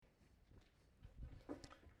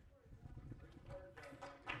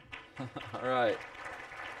All right.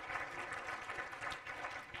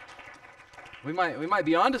 We might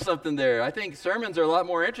be onto something there. I think sermons are a lot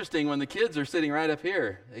more interesting when the kids are sitting right up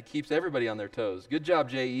here. It keeps everybody on their toes. Good job,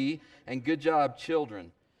 J.E., and good job,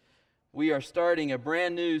 children. We are starting a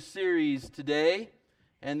brand new series today,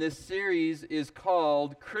 and this series is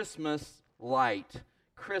called Christmas Light.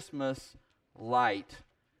 Christmas Light.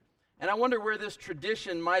 And I wonder where this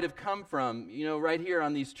tradition might have come from. You know, right here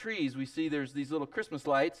on these trees, we see there's these little Christmas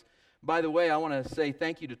lights. By the way, I want to say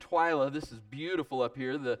thank you to Twyla. This is beautiful up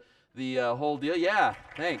here, the whole deal. Yeah,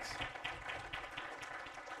 thanks.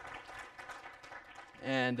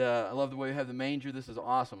 And I love the way we have the manger. This is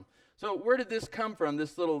awesome. So where did this come from,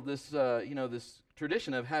 this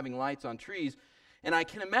tradition of having lights on trees? And I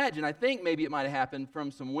can imagine, I think maybe it might have happened from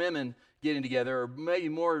some women getting together, or maybe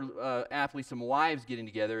more aptly some wives getting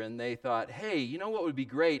together, and they thought, hey, you know what would be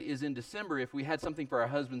great is in December if we had something for our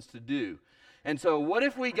husbands to do. And so what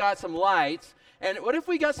if we got some lights, and what if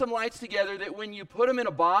we got some lights together that when you put them in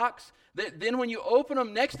a box, that then when you open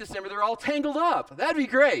them next December, they're all tangled up? That'd be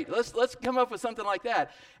great. Let's come up with something like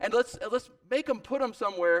that. And let's make them put them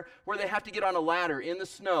somewhere where they have to get on a ladder in the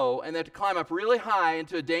snow, and they have to climb up really high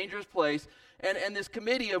into a dangerous place. And this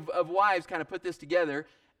committee of wives kind of put this together.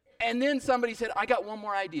 And then somebody said, I got one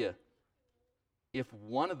more idea. If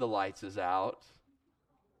one of the lights is out,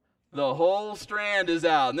 the whole strand is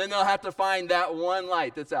out, and then they'll have to find that one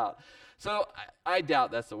light that's out. So I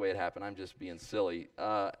doubt that's the way it happened. I'm just being silly.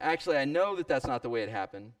 Actually, I know that that's not the way it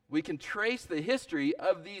happened. We can trace the history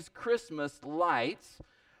of these Christmas lights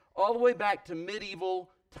all the way back to medieval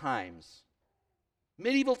times.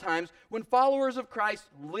 Medieval times when followers of Christ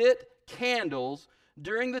lit candles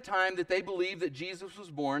during the time that they believed that Jesus was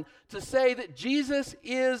born to say that Jesus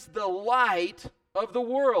is the light of the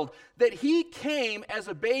world, that he came as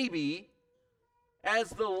a baby, as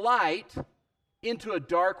the light into a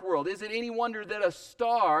dark world. Is it any wonder that a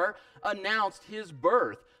star announced his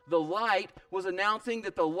birth? The light was announcing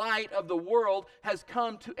that the light of the world has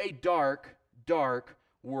come to a dark, dark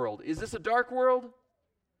world. Is this a dark world?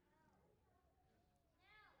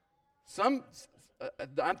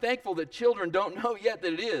 I'm thankful that children don't know yet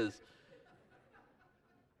that it is.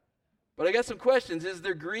 But I got some questions. Is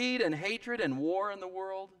there greed and hatred and war in the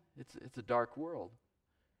world? It's a dark world.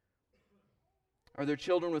 Are there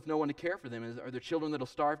children with no one to care for them? Are there children that will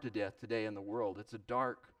starve to death today in the world? It's a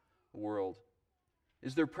dark world.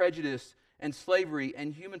 Is there prejudice and slavery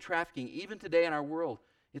and human trafficking even today in our world?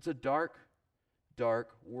 It's a dark, dark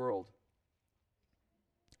world.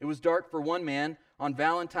 It was dark for one man on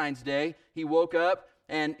Valentine's Day. He woke up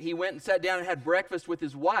and he went and sat down and had breakfast with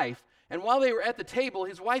his wife. And while they were at the table,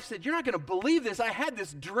 his wife said, "You're not going to believe this. I had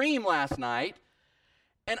this dream last night,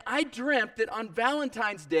 and I dreamt that on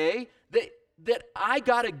Valentine's Day that I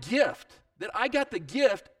got a gift, that I got the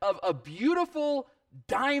gift of a beautiful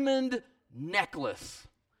diamond necklace."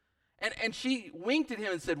 And she winked at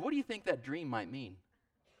him and said, "What do you think that dream might mean?"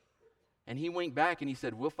 And he winked back and he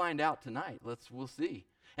said, "We'll find out tonight. We'll see."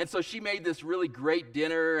 And so she made this really great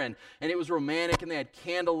dinner, and it was romantic, and they had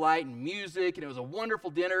candlelight and music, and it was a wonderful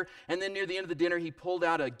dinner. And then near the end of the dinner, he pulled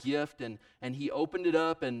out a gift, and he opened it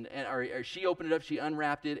up, or she opened it up, she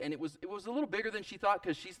unwrapped it, and it was a little bigger than she thought,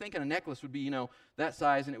 because she's thinking a necklace would be, that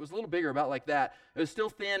size, and it was a little bigger, about like that. It was still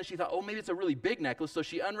thin, and she thought, oh, maybe it's a really big necklace. So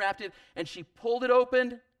she unwrapped it, and she pulled it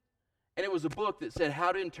open, and it was a book that said,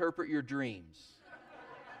 How to Interpret Your Dreams.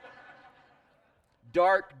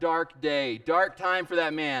 Dark, dark day. Dark time for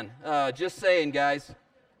that man. Just saying, guys.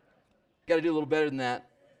 Got to do a little better than that.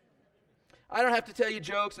 I don't have to tell you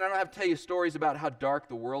jokes, and I don't have to tell you stories about how dark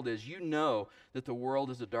the world is. You know that the world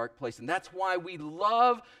is a dark place, and that's why we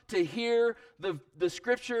love to hear the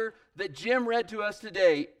scripture that Jim read to us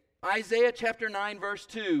today. Isaiah chapter 9, verse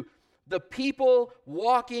 2. The people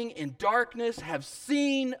walking in darkness have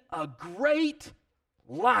seen a great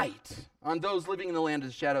light. On those living in the land of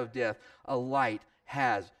the shadow of death, a light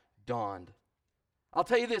has dawned. I'll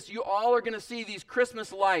tell you this, you all are going to see these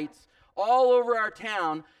Christmas lights all over our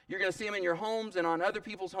town. You're going to see them in your homes and on other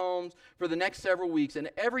people's homes for the next several weeks. And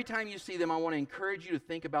every time you see them, I want to encourage you to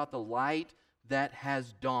think about the light that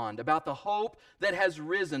has dawned, about the hope that has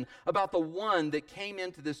risen, about the one that came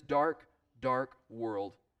into this dark, dark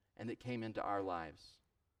world and that came into our lives.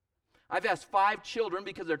 I've asked 5 children,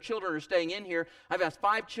 because our children are staying in here, I've asked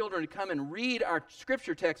 5 children to come and read our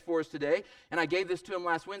scripture text for us today, and I gave this to them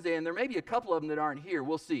last Wednesday, and there may be a couple of them that aren't here.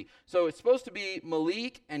 We'll see. So it's supposed to be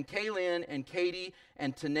Malik and Kaylin and Katie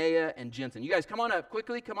and Tanea and Jensen. You guys come on up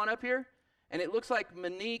quickly. Come on up here. And it looks like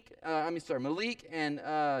Malik and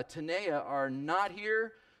Tanea are not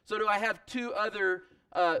here. So do I have 2 other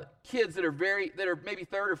kids that are maybe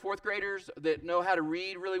third or fourth graders that know how to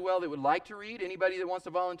read really well that would like to read? Anybody that wants to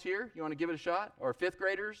volunteer? You want to give it a shot? Or fifth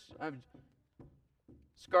graders?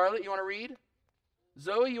 Scarlett, you want to read?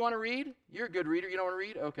 Zoe, you want to read? You're a good reader. You don't want to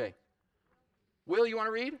read? Okay. Will, you want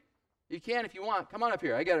to read? You can if you want. Come on up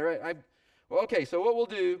here. I got it right. Okay, so what we'll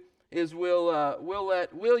do is we'll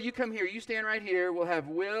let Will, you come here. You stand right here. We'll have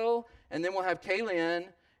Will, and then we'll have Kaylin,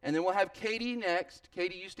 and then we'll have Katie next.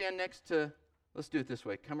 Katie, you stand next to, let's do it this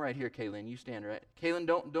way. Come right here, Kaylin. You stand right. Kaylin,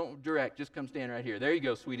 don't direct. Just come stand right here. There you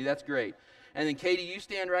go, sweetie. That's great. And then Katie, you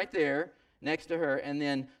stand right there next to her. And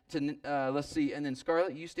then, let's see, and then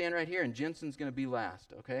Scarlett, you stand right here, and Jensen's going to be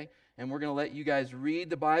last, okay? And we're going to let you guys read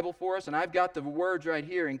the Bible for us. And I've got the words right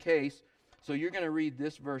here in case. So you're going to read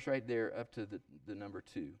this verse right there up to the number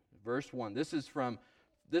 2. Verse 1. This is from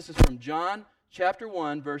John chapter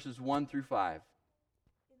 1, verses 1 through 5.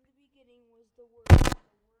 In the beginning was the Word, and the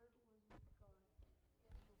Word was with God,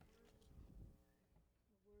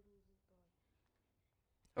 and the Word was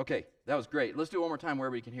with God. Okay, that was great. Let's do it one more time where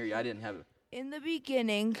everybody can hear you. I didn't have it. In the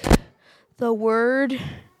beginning, the Word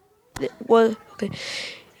was... Okay.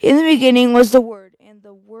 In the beginning was the Word, and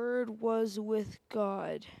the Word was with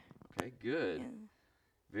God. Okay, good.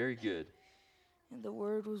 Very good. And the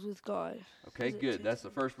Word was with God. Okay, good. That's the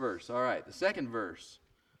first verse. All right, the second verse.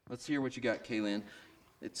 Let's hear what you got, Kaylin.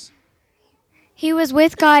 He was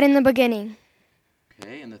with God in the beginning.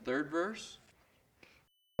 Okay, and the third verse?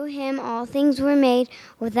 Through him all things were made.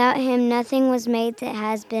 Without him nothing was made that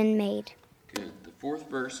has been made. Good. The fourth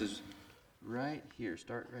verse is right here.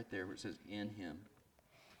 Start right there where it says, in him.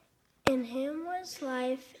 In him was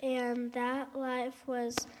life, and that life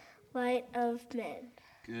was light of men.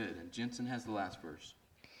 Good. And Jensen has the last verse.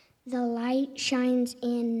 The light shines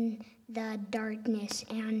in the darkness,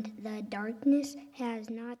 and the darkness has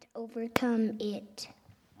not overcome it.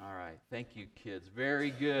 All right. Thank you, kids. Very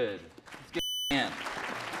good. Let's get in.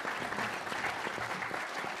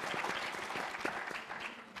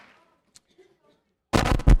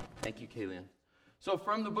 Thank you, Kaylin. So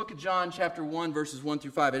from the book of John, chapter 1, verses 1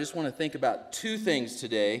 through 5, I just want to think about two things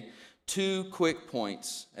today, 2 quick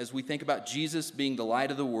points as we think about Jesus being the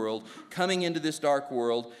light of the world, coming into this dark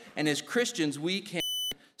world. And as Christians,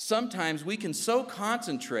 sometimes we can so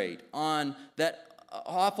concentrate on that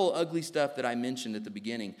awful, ugly stuff that I mentioned at the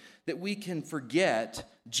beginning that we can forget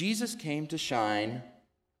Jesus came to shine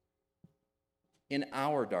in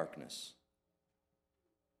our darkness.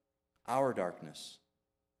 Our darkness.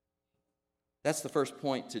 That's the first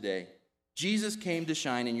point today. Jesus came to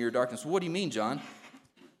shine in your darkness. What do you mean, John?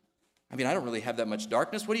 I mean, I don't really have that much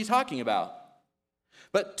darkness. What are you talking about?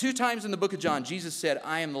 But 2 times in the book of John, Jesus said,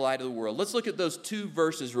 I am the light of the world. Let's look at those 2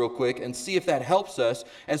 verses real quick and see if that helps us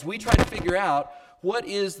as we try to figure out what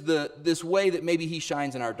is this way that maybe he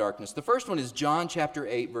shines in our darkness. The first one is John chapter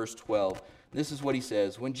 8, verse 12. This is what he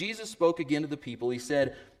says. When Jesus spoke again to the people, he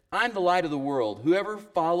said, I'm the light of the world. Whoever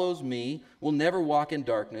follows me will never walk in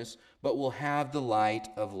darkness, but will have the light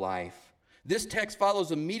of life. This text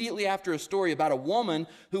follows immediately after a story about a woman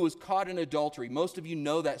who was caught in adultery. Most of you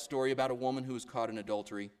know that story about a woman who was caught in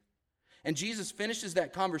adultery. And Jesus finishes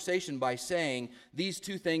that conversation by saying these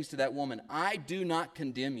 2 things to that woman. I do not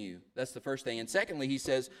condemn you. That's the first thing. And secondly, he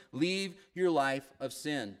says, leave your life of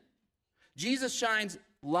sin. Jesus shines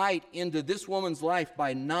light into this woman's life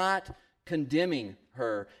by not condemning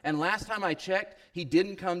her. And last time I checked, he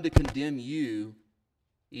didn't come to condemn you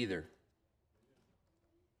either.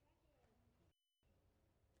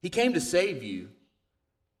 He came to save you.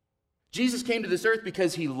 Jesus came to this earth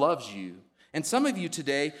because he loves you. And some of you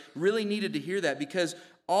today really needed to hear that, because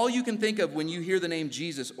all you can think of when you hear the name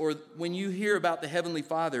Jesus or when you hear about the Heavenly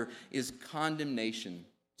Father is condemnation.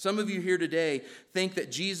 Some of you here today think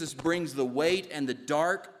that Jesus brings the weight and the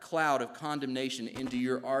dark cloud of condemnation into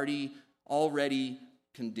your already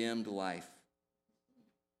condemned life.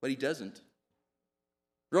 But he doesn't.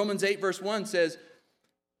 Romans 8 verse 1 says,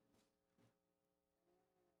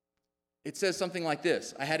 it says something like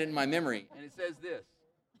this. I had it in my memory. And it says this.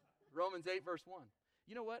 Romans 8 verse 1.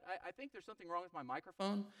 You know what? I think there's something wrong with my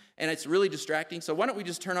microphone, and it's really distracting. So why don't we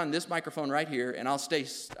just turn on this microphone right here, and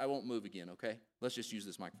I won't move again, okay? Let's just use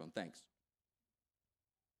this microphone. Thanks.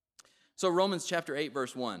 So Romans chapter 8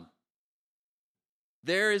 verse 1.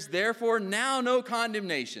 There is therefore now no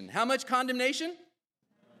condemnation. How much condemnation?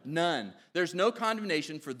 None. There's no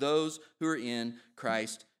condemnation for those who are in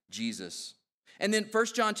Christ Jesus. And then 1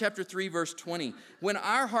 John chapter 3, verse 20. When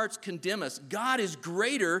our hearts condemn us, God is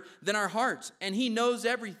greater than our hearts, and he knows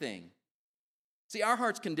everything. See, our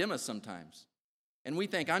hearts condemn us sometimes. And we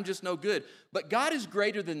think, I'm just no good. But God is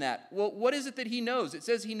greater than that. Well, what is it that he knows? It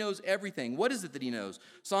says he knows everything. What is it that he knows?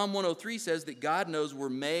 Psalm 103 says that God knows we're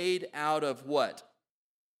made out of what?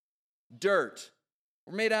 Dirt.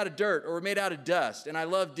 We're made out of dirt, or we're made out of dust. And I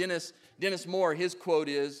love Dennis Moore. His quote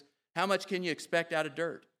is, how much can you expect out of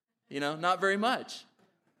dirt? Not very much,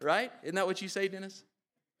 right? Isn't that what you say, Dennis?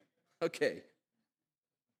 Okay.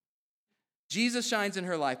 Jesus shines in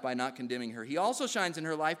her life by not condemning her. He also shines in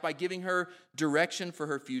her life by giving her direction for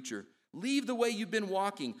her future. Leave the way you've been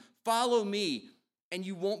walking. Follow me, and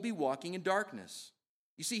you won't be walking in darkness.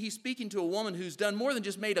 You see, he's speaking to a woman who's done more than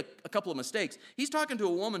just made a couple of mistakes. He's talking to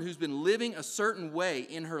a woman who's been living a certain way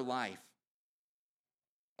in her life,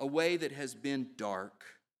 a way that has been dark,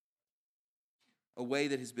 a way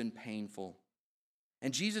that has been painful.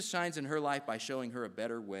 And Jesus shines in her life by showing her a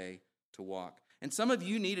better way to walk. And some of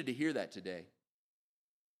you needed to hear that today.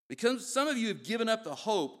 Because some of you have given up the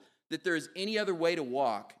hope that there is any other way to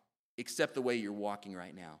walk except the way you're walking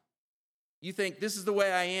right now. You think this is the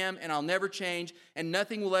way I am and I'll never change and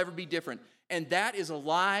nothing will ever be different. And that is a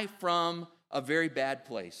lie from a very bad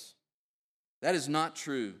place. That is not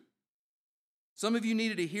true. Some of you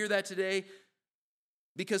needed to hear that today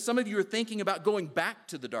because some of you are thinking about going back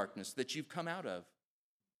to the darkness that you've come out of.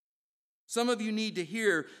 Some of you need to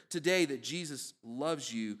hear today that Jesus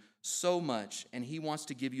loves you so much and he wants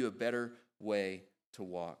to give you a better way to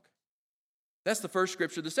walk. That's the first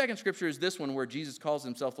scripture. The second scripture is this one where Jesus calls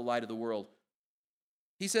himself the light of the world.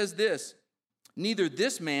 He says this, neither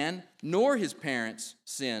this man nor his parents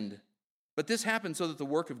sinned, but this happened so that the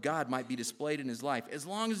work of God might be displayed in his life. As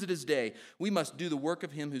long as it is day, we must do the work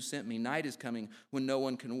of him who sent me. Night is coming when no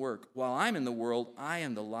one can work. While I'm in the world, I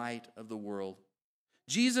am the light of the world.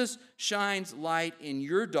 Jesus shines light in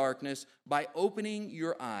your darkness by opening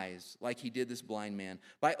your eyes like he did this blind man,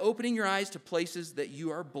 by opening your eyes to places that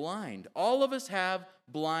you are blind. All of us have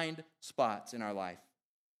blind spots in our life.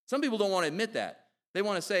 Some people don't want to admit that. They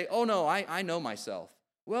want to say, oh no, I know myself.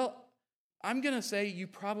 Well, I'm going to say you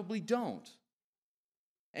probably don't.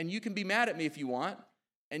 And you can be mad at me if you want,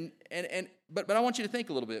 but I want you to think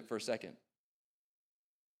a little bit for a second.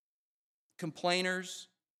 Complainers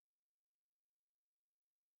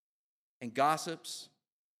and gossips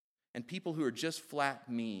and people who are just flat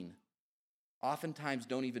mean oftentimes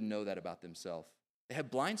don't even know that about themselves. They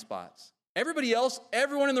have blind spots.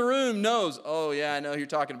 Everyone in the room knows, oh yeah, I know who you're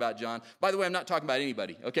talking about, John. By the way, I'm not talking about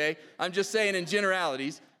anybody, okay? I'm just saying in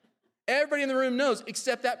generalities. Everybody in the room knows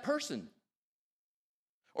except that person.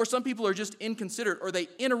 Or some people are just inconsiderate, or they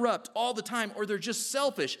interrupt all the time, or they're just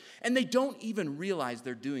selfish, and they don't even realize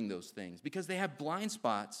they're doing those things because they have blind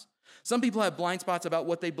spots. Some people have blind spots about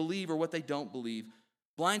what they believe or what they don't believe.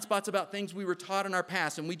 Blind spots about things we were taught in our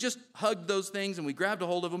past, and we just hugged those things and we grabbed a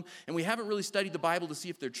hold of them, and we haven't really studied the Bible to see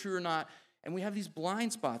if they're true or not. And we have these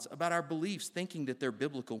blind spots about our beliefs, thinking that they're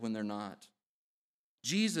biblical when they're not.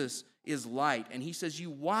 Jesus is light, and he says, you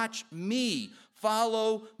watch me,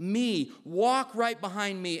 follow me, walk right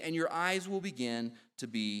behind me, and your eyes will begin to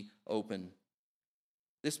be open.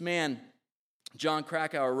 This man, John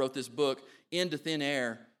Krakauer, wrote this book, Into Thin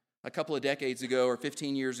Air, a couple of decades ago or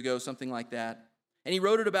 15 years ago, something like that. And he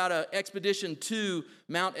wrote it about an expedition to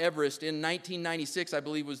Mount Everest in 1996, I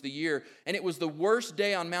believe was the year. And it was the worst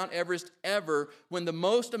day on Mount Everest ever, when the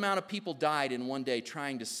most amount of people died in one day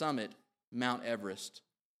trying to summit Mount Everest.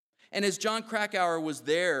 And as John Krakauer was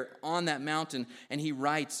there on that mountain, and he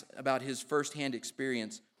writes about his firsthand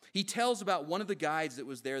experience, he tells about one of the guides that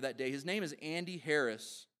was there that day. His name is Andy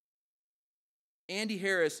Harris. Andy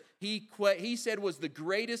Harris, he said, was the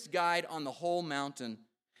greatest guide on the whole mountain.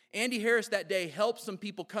 Andy Harris that day helped some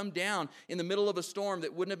people come down in the middle of a storm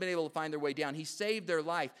that wouldn't have been able to find their way down. He saved their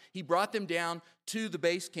life. He brought them down to the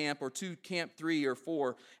base camp, or to Camp 3 or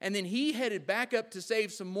 4. And then he headed back up to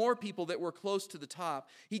save some more people that were close to the top.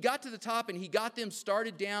 He got to the top and he got them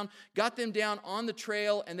started down, got them down on the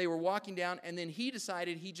trail, and they were walking down. And then he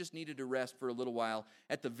decided he just needed to rest for a little while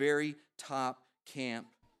at the very top camp.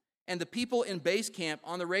 And the people in base camp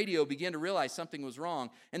on the radio began to realize something was wrong.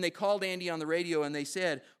 And they called Andy on the radio and they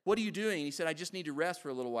said, what are you doing? And he said, I just need to rest for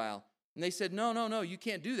a little while. And they said, no, you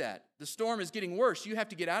can't do that. The storm is getting worse. You have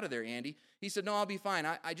to get out of there, Andy. He said, no, I'll be fine.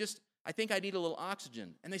 I think I need a little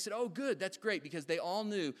oxygen. And they said, oh, good, that's great, because they all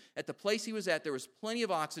knew at the place he was at, there was plenty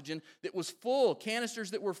of oxygen that was full,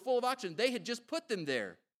 canisters that were full of oxygen. They had just put them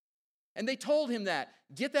there. And they told him that,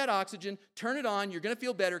 get that oxygen, turn it on, you're going to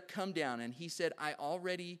feel better, come down. And he said, I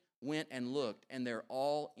already went and looked, and they're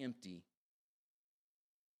all empty.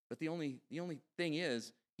 But the only thing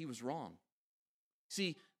is, he was wrong.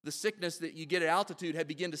 See, the sickness that you get at altitude had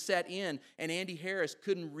begun to set in, and Andy Harris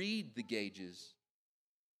couldn't read the gauges.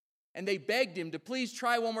 And they begged him to please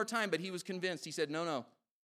try one more time, but he was convinced. He said, no,